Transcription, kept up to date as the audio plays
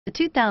The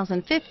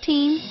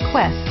 2015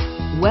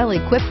 Quest. Well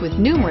equipped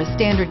with numerous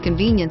standard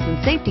convenience and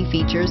safety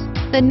features,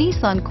 the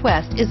Nissan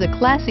Quest is a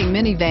classy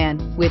minivan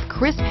with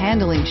crisp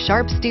handling,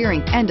 sharp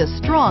steering, and a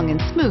strong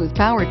and smooth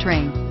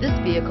powertrain. This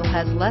vehicle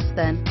has less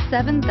than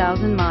 7,000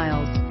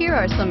 miles. Here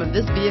are some of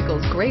this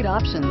vehicle's great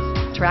options: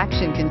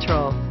 traction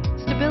control,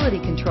 stability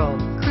control,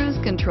 cruise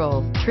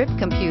control, trip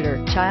computer,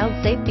 child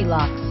safety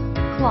locks,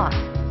 clock,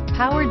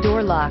 power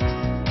door locks,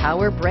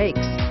 power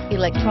brakes,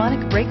 electronic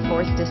brake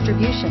force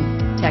distribution,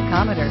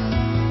 tachometer.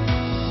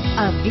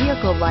 A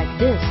vehicle like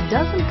this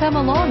doesn't come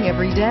along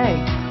every day.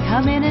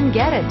 Come in and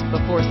get it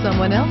before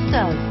someone else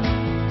does.